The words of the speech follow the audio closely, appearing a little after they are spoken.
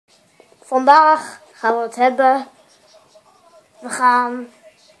Vandaag gaan we het hebben. We gaan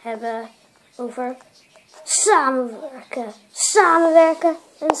hebben over samenwerken. Samenwerken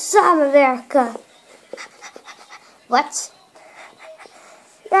en samenwerken. Wat?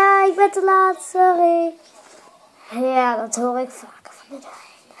 Ja, ik ben te laat, sorry. Ja, dat hoor ik vaker van iedereen.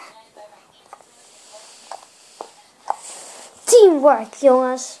 Teamwork,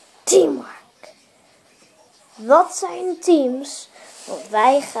 jongens. Teamwork. Wat zijn teams? Want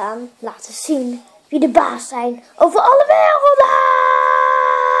wij gaan laten zien wie de baas zijn over alle werelden.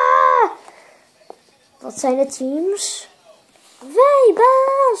 Wat zijn de teams? Wij,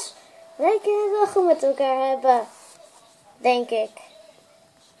 baas. Wij kunnen het wel goed met elkaar hebben. Denk ik.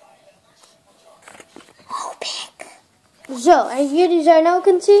 Hoop ik. Zo, en jullie zijn ook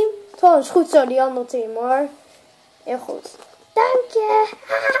een team? Trouwens, goed zo, die andere team hoor. Heel goed. Dank je.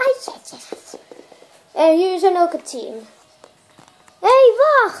 En jullie zijn ook een team. Hé,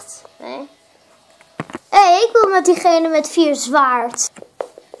 wacht. Nee. Hé, ik wil met diegene met 4 zwaard.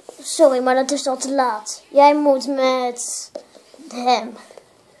 Sorry, maar dat is al te laat. Jij moet met hem.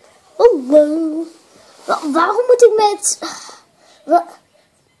 Hallo. Waarom moet ik met...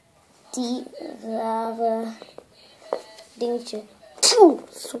 Die rare dingetje.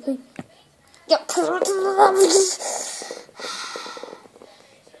 Sorry. Ja.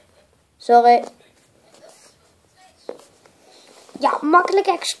 Sorry. Ja, makkelijk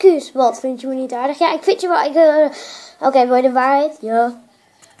excuus. Wat, vind je me niet aardig? Ja, ik vind je wel... Oké, wil je de waarheid? Ja.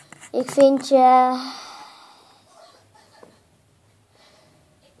 Ik vind je...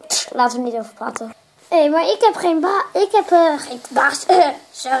 Laten we er niet over praten. Hé, maar ik heb geen geen baas.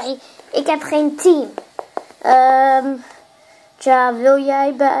 Sorry. Ik heb geen team. Tja, wil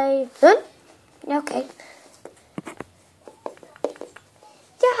jij bij... Huh? Ja, oké.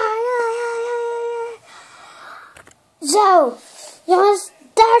 Ja. Zo. Jongens,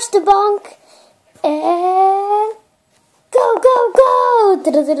 daar is de bank. En... Go.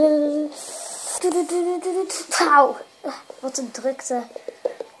 Auw. Wat een drukte.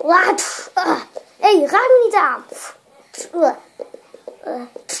 Hé, raak me niet aan.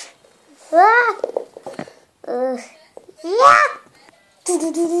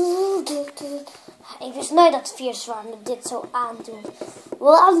 Ik wist nooit dat 4 zwaarden dit zo aandoen.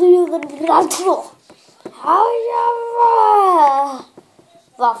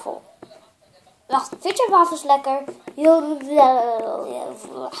 Wafel. Wacht, vind je wafels lekker?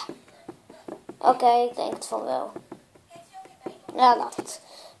 Oké, ik denk het van wel. Ja, laat het.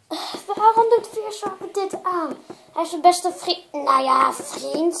 Waarom doet 4 zwaarden dit aan? Hij is zijn beste vriend. Nou ja,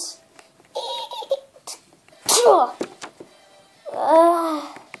 vriend.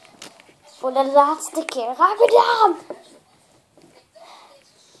 Voor de laatste keer. Raak me niet aan.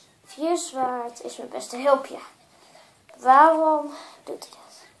 4 zwaard is mijn beste hulpje. Waarom doet hij dat?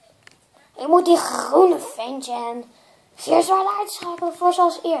 Ik moet die groene ventje en 4 zwaarden uitschakelen voor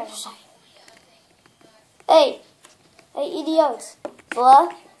zoals eerder zijn. Hé, idioot.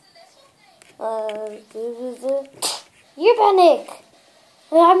 Wat? Hier ben ik.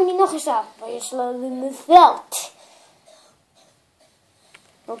 Raak me niet nog eens aan. Maar je slaat in mijn veld.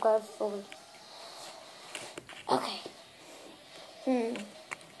 Oké.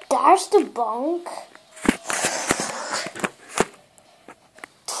 Daar is de bank.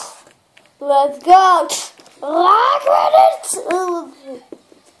 Let's go. Raak me niet.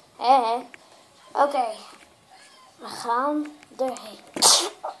 Oké. We gaan erheen.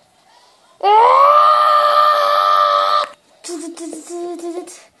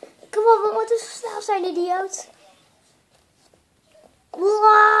 Kom op, we moeten zo snel zijn, idioot.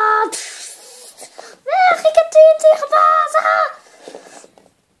 Weg, ik heb TNT geblazen.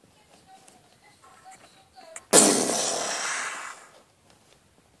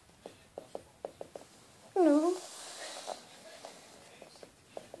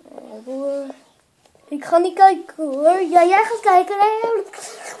 Ik ga niet kijken hoor. Ja, jij gaat kijken.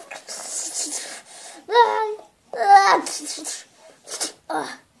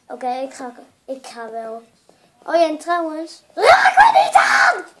 Oké, ik ga wel. Oh ja, en trouwens. Raak me niet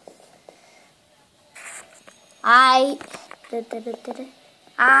aan! Hi.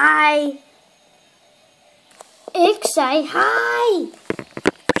 Hi. Ik zei hi.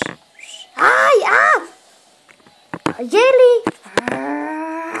 Hi, jullie.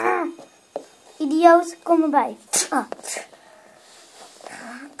 Idioot, kom erbij.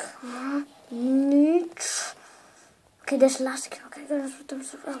 Raak me niet. Oké, dit is de laatste keer.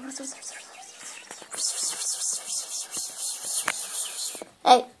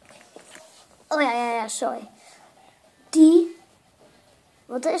 Hey. Oh ja, sorry.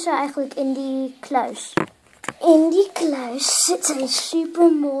 Wat is er eigenlijk in die kluis? In die kluis zit een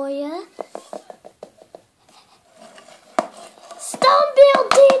supermooie standbeeld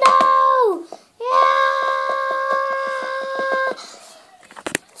dino! Ja!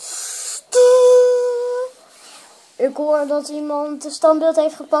 Ik hoor dat iemand het standbeeld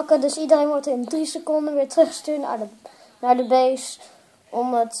heeft gepakt, dus iedereen wordt in 3 seconden weer teruggestuurd naar de base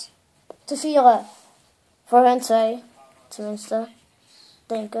om het te vieren. Voor hen 2, tenminste,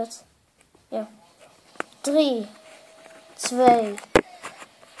 denk het. Ja. 3, 2,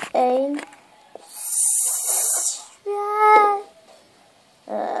 1. Ja.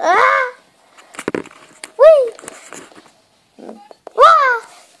 Wee. Wah.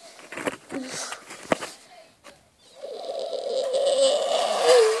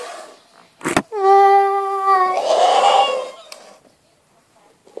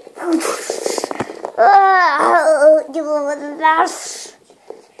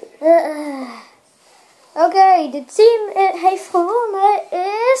 Oké, de team heeft gewonnen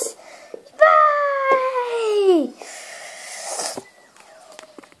is wij.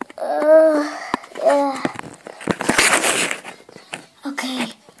 Oké,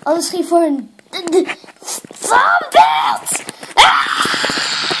 alles ging voor een standbeeld.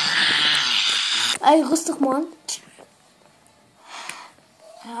 Hey, rustig man.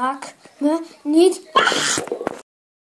 Raak me niet.